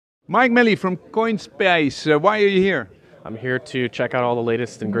Mike Malley from CoinSpice. Why are you here? I'm here to check out all the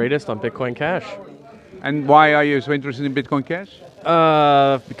latest and greatest on Bitcoin Cash. And why are you so interested in Bitcoin Cash?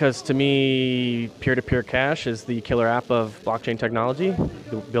 Because to me, peer-to-peer cash is the killer app of blockchain technology.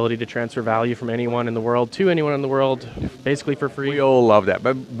 The ability to transfer value from anyone in the world to anyone in the world, basically for free. We all love that.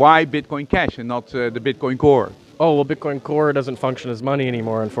 But why Bitcoin Cash and not the Bitcoin Core? Oh, well, Bitcoin Core doesn't function as money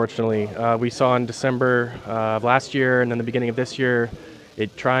anymore, unfortunately. We saw in December of last year and then the beginning of this year,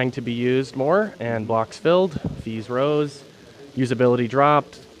 it trying to be used more, and blocks filled, fees rose, usability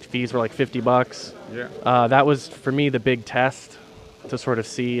dropped, fees were like $50. Yeah. That was, for me, the big test to sort of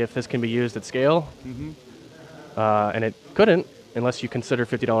see if this can be used at scale. And it couldn't, unless you consider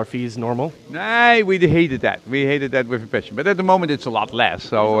 $50 fees normal. No, we hated that. We hated that with a passion. But at the moment, it's a lot less.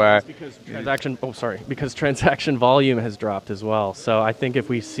 So because transaction volume has dropped as well. So I think if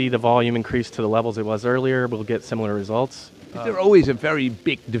we see the volume increase to the levels it was earlier, we'll get similar results. Is there always a very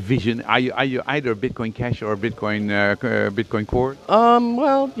big division? Are you either Bitcoin Cash or Bitcoin Core?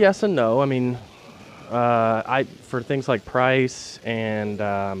 Well, yes and no. I mean, for things like price and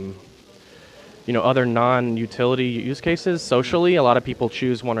other non-utility use cases, socially, a lot of people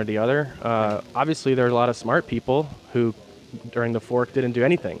choose one or the other. Obviously, there are a lot of smart people who, during the fork, didn't do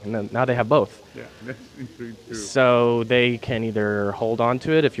anything, and then now they have both. Yeah, that's true too. So they can either hold on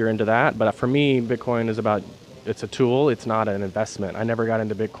to it if you're into that. But for me, Bitcoin is it's a tool, it's not an investment. I never got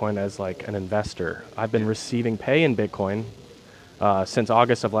into Bitcoin as like an investor. I've been receiving pay in Bitcoin since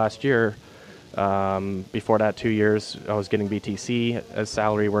August of last year. Before that, 2 years, I was getting BTC as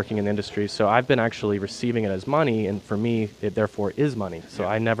salary working in the industry. So I've been actually receiving it as money, and for me, it therefore is money. So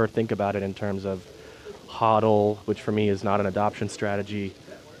I never think about it in terms of HODL, which for me is not an adoption strategy.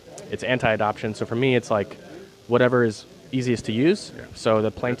 It's anti-adoption. So for me, it's like whatever is easiest to use. Yeah. So the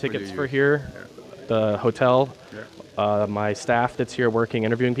plane tickets for here, the hotel, my staff that's here working,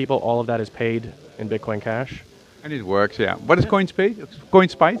 interviewing people, all of that is paid in Bitcoin Cash. And it works, yeah. What is CoinSpice?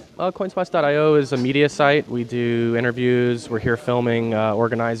 CoinSpice? CoinSpice.io is a media site. We do interviews. We're here filming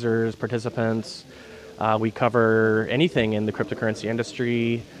organizers, participants. We cover anything in the cryptocurrency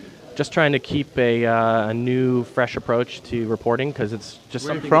industry. Just trying to keep a new, fresh approach to reporting because it's just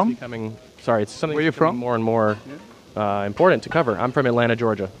something that's becoming. Sorry, it's something that's becoming more and more important to cover. I'm from Atlanta,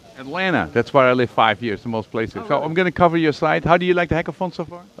 Georgia. Atlanta. That's where I lived 5 years, the most places. Oh, so I'm going to cover your site. How do you like the hackathon so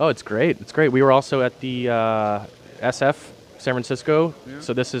far? Oh, it's great. It's great. We were also at the SF San Francisco. Yeah.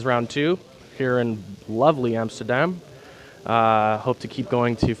 So this is round 2 here in lovely Amsterdam. Hope to keep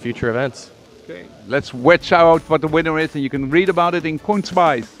going to future events. Okay. Let's watch out what the winner is, and you can read about it in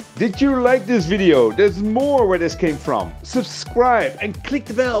CoinSpice. Did you like this video? There's more where this came from. Subscribe and click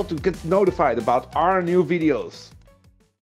the bell to get notified about our new videos.